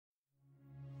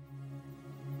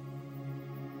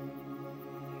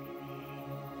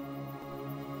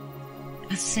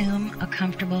Assume a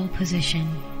comfortable position.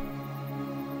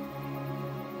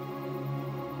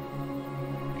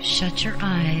 Shut your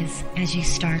eyes as you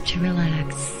start to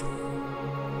relax.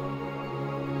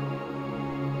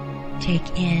 Take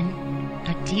in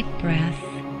a deep breath.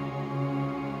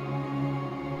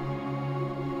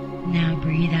 Now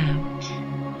breathe out.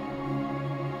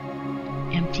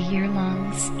 Empty your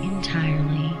lungs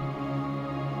entirely.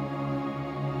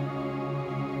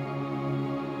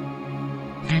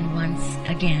 And once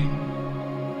again.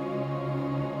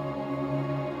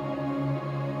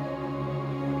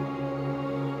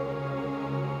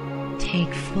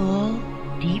 Take full,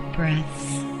 deep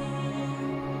breaths,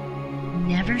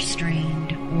 never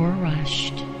strained or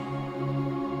rushed.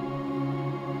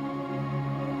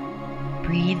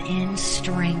 Breathe in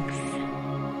strength.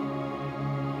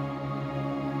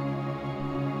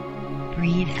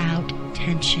 Breathe out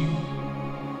tension.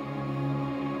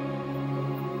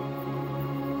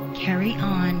 Carry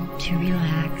on to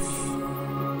relax.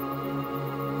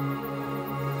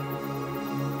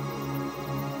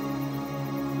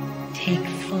 Take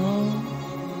full,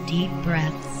 deep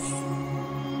breaths.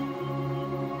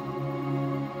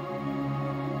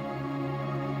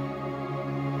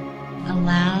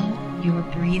 Allow your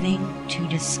breathing to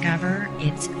discover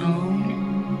its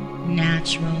own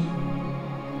natural,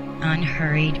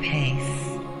 unhurried pace.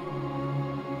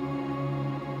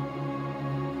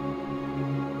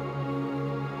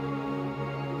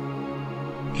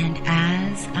 And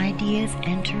as ideas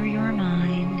enter your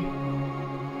mind,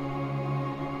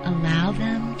 allow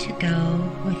them to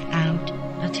go without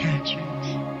attachment.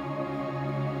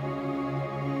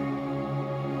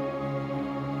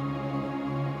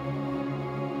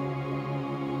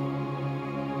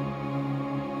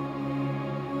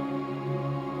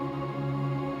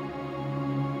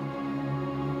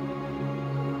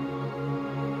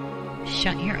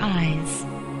 Shut your eyes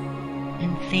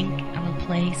and think of a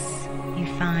place you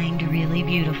find really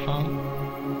beautiful.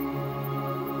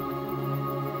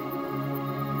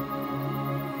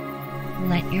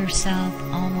 Let yourself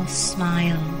almost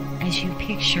smile as you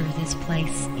picture this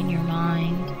place in your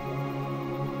mind.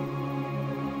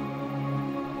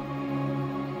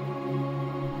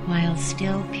 While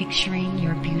still picturing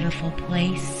your beautiful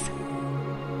place,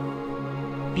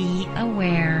 be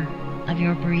aware of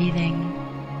your breathing.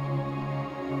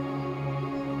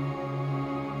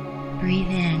 Breathe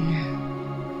in.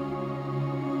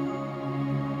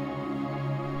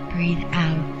 Breathe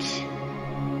out.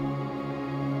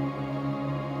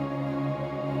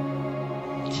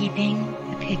 Keeping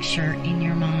the picture in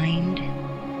your mind,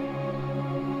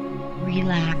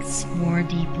 relax more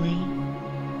deeply,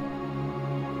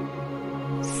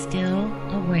 still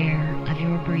aware of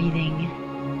your breathing.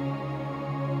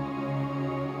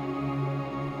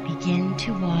 Begin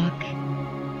to walk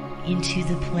into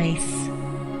the place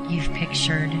you've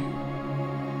pictured.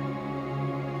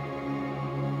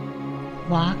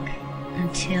 Walk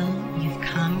until you've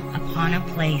come upon a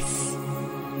place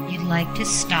you'd like to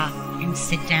stop and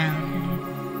sit down.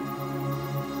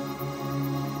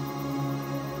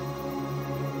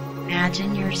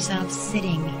 Imagine yourself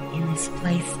sitting in this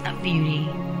place of beauty.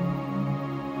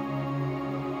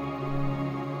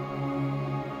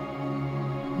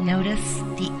 Notice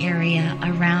the area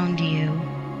around you.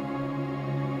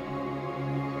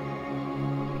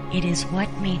 It is what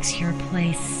makes your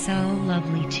place so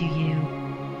lovely to you.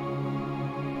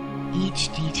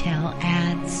 Each detail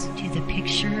adds to the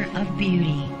picture of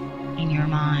beauty in your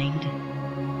mind.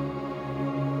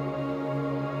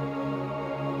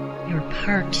 You're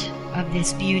part of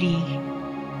this beauty.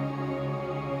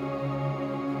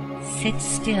 Sit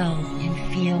still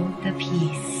and feel the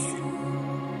peace.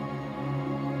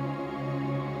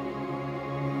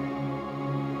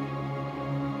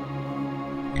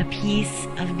 The peace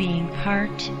of being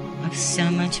part of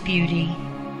so much beauty.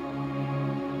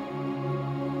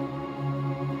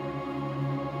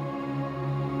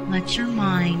 Let your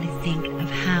mind think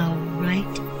of how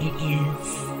right it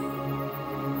is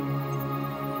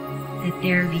that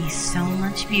there be so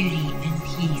much beauty and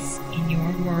peace in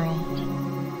your world,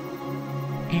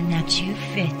 and that you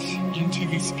fit into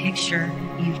this picture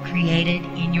you've created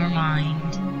in your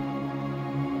mind.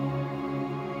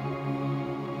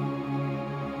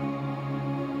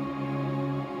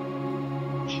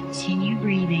 Continue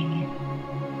breathing.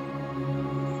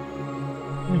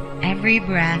 With every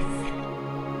breath,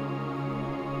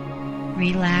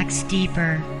 relax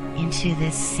deeper into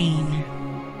this scene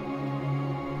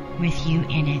with you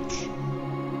in it.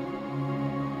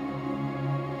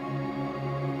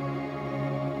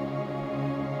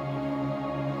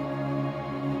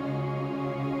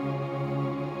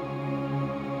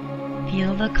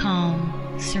 Feel the calm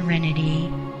serenity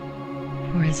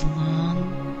for as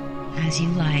long as you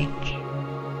like.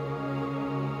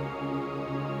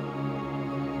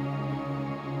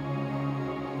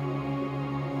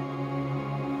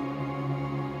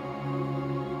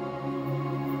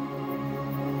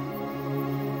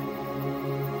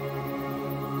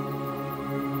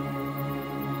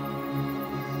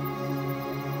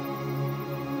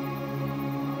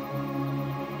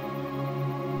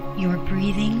 Your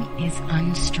breathing is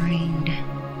unstrained.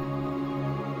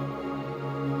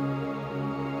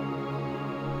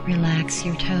 Relax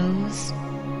your toes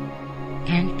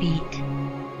and feet.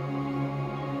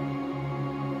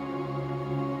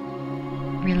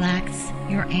 Relax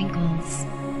your ankles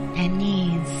and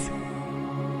knees.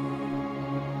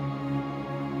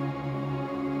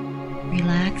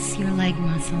 Relax your leg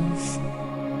muscles.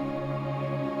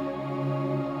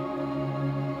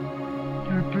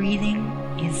 Your breathing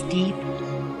is deep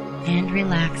and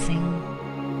relaxing.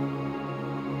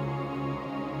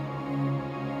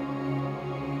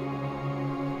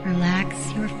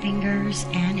 Relax your fingers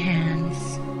and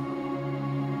hands.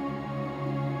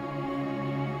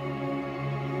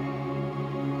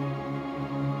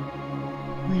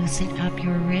 Loosen up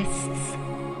your wrists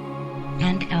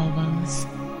and elbows.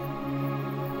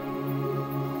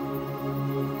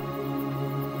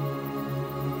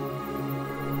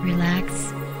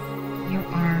 Relax your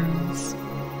arms.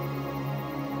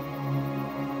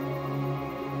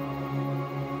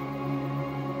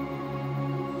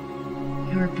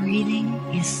 Your breathing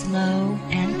is slow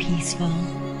and peaceful.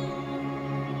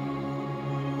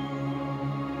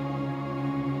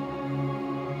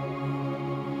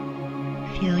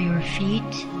 Feel your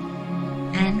feet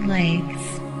and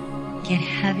legs get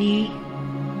heavy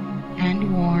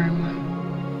and warm.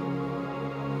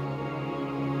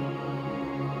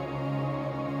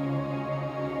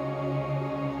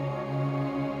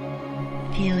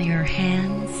 Feel your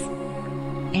hands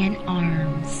and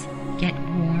arms get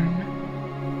warm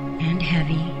and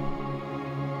heavy.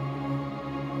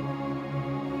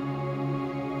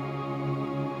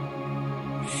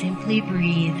 Simply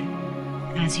breathe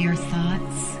as your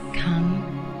thoughts come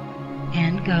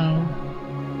and go.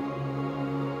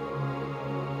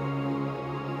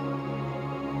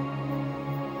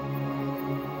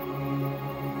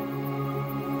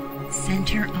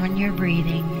 Center on your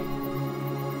breathing.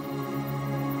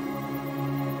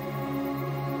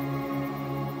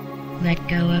 Let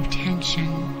go of tension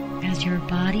as your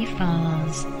body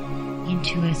falls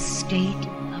into a state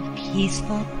of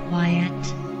peaceful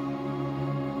quiet.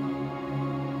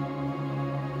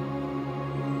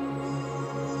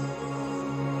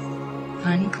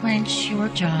 Unclench your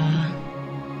jaw.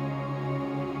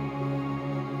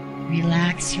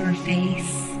 Relax your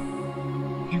face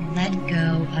and let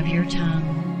go of your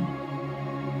tongue.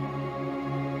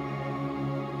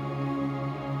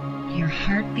 Your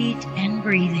heartbeat and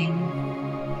breathing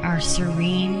are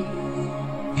serene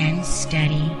and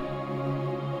steady.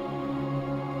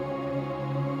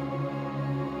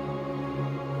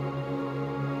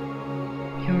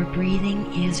 Your breathing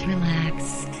is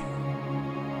relaxed.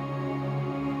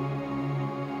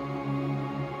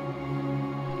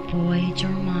 Void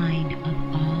your mind of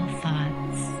all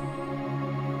thoughts.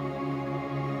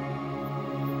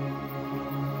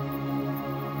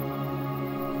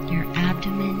 Your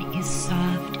abdomen is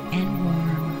soft and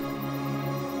warm.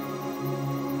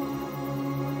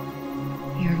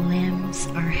 Your limbs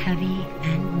are heavy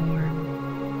and warm.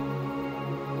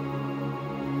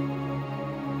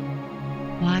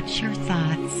 Watch your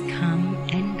thoughts come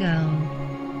and go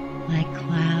like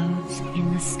clouds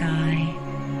in the sky.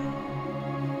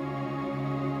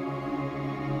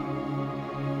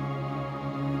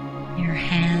 Your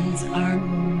hands are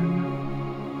warm.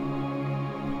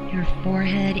 Your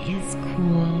forehead is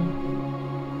cool.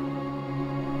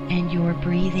 And your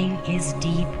breathing is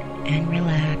deep and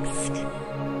relaxed.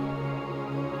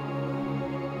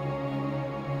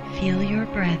 Feel your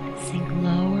breath sink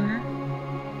lower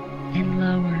and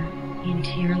lower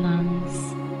into your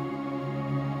lungs.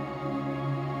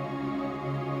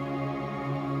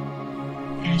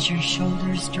 As your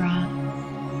shoulders drop,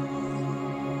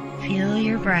 feel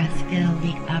your breath fill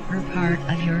the upper part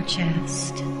of your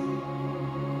chest.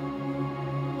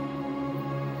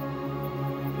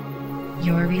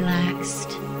 You're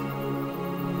relaxed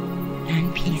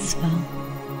and peaceful.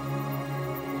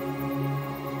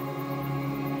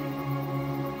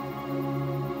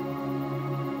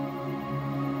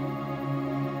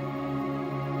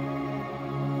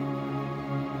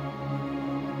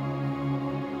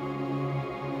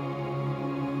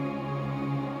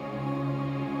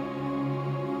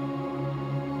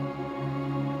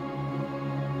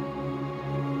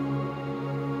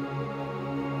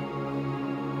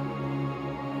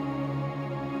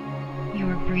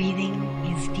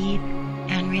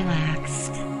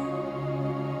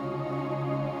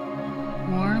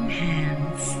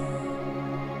 hands,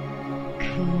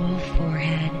 cool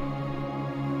forehead.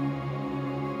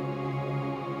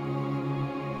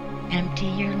 Empty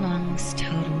your lungs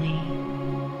totally.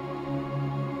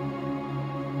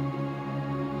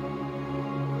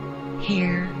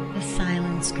 Hear the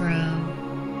silence grow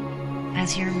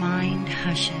as your mind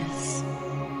hushes.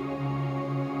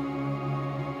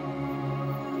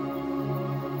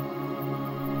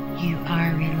 You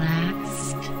are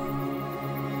relaxed,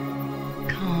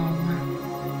 calm,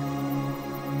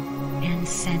 and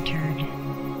centered.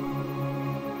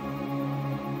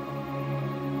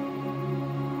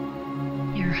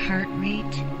 Your heart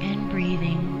rate and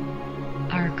breathing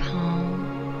are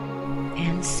calm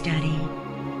and steady.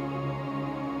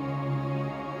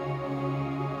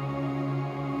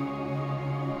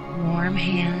 Warm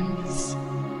hands,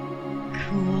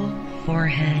 cool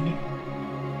forehead.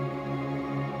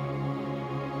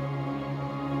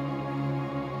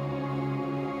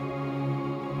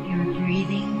 Your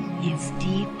breathing is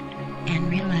deep and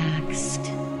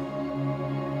relaxed.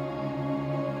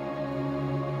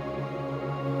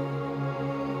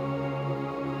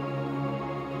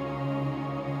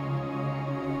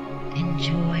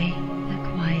 Enjoy the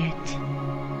quiet.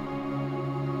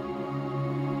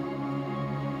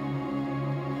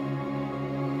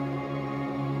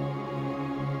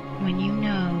 When you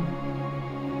know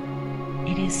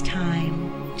it is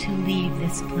time to leave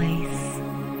this place,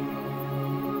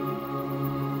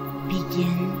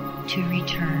 begin to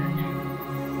return.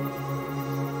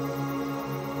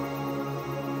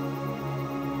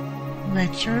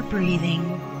 Let your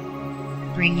breathing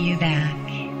bring you back.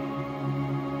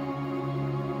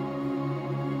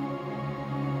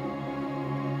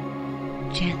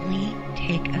 Gently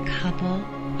take a couple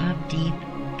of deep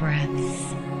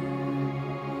breaths.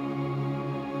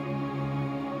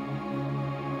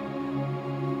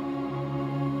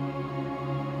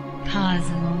 Pause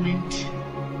a moment.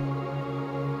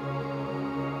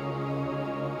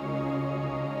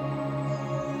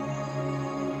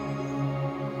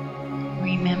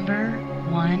 Remember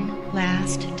one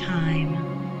last time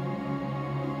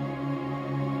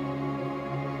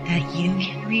that you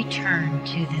can return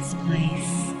to this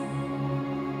place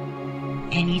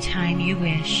anytime you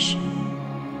wish.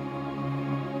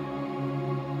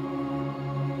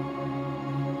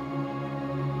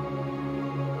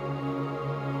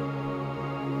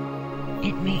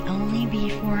 It may only be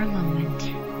for a moment,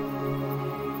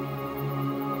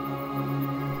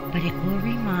 but it will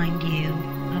remind you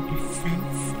of the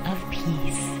sense of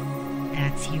peace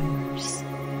that's yours.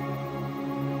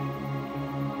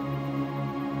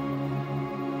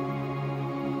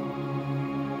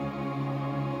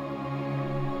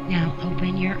 Now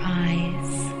open your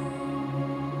eyes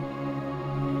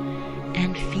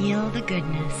and feel the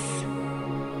goodness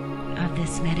of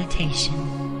this meditation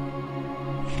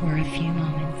for a few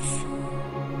moments.